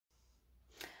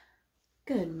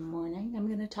Good morning. I'm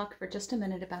going to talk for just a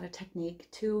minute about a technique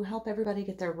to help everybody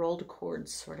get their rolled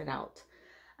chords sorted out.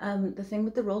 The thing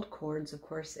with the rolled chords, of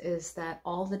course, is that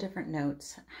all the different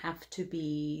notes have to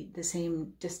be the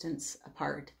same distance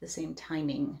apart, the same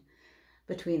timing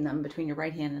between them, between your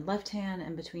right hand and left hand,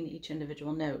 and between each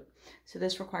individual note. So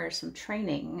this requires some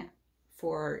training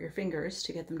for your fingers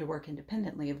to get them to work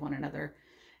independently of one another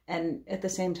and at the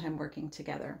same time working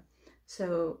together.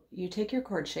 So you take your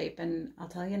chord shape, and I'll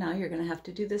tell you now, you're going to have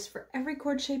to do this for every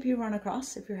chord shape you run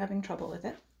across if you're having trouble with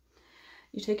it.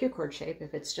 You take your chord shape,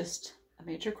 if it's just a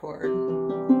major chord, and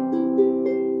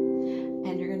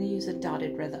you're going to use a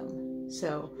dotted rhythm.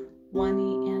 So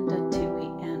 1E and a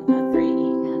 2E and a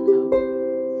 3E and a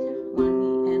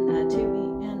 1E and a 2E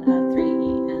and a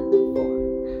 3E and a 4.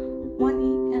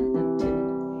 1E and a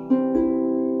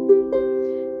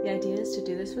 2. The idea is to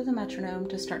do this with a metronome,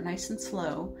 to start nice and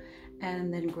slow,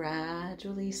 and then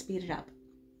gradually speed it up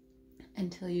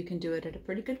until you can do it at a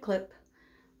pretty good clip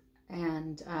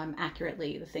and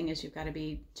accurately. The thing is, you've got to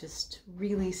be just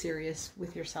really serious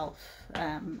with yourself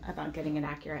about getting it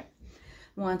accurate.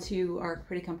 Once you are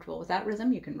pretty comfortable with that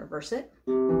rhythm, you can reverse it.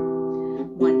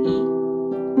 1E.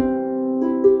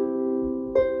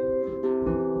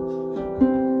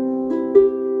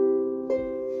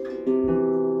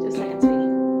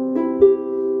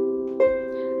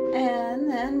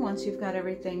 Once you've got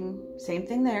everything, same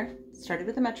thing there, started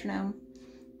with the metronome,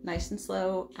 nice and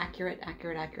slow, accurate,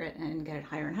 and get it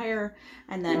higher and higher.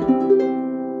 And then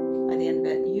by the end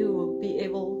of it, you will be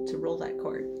able to roll that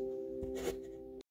chord.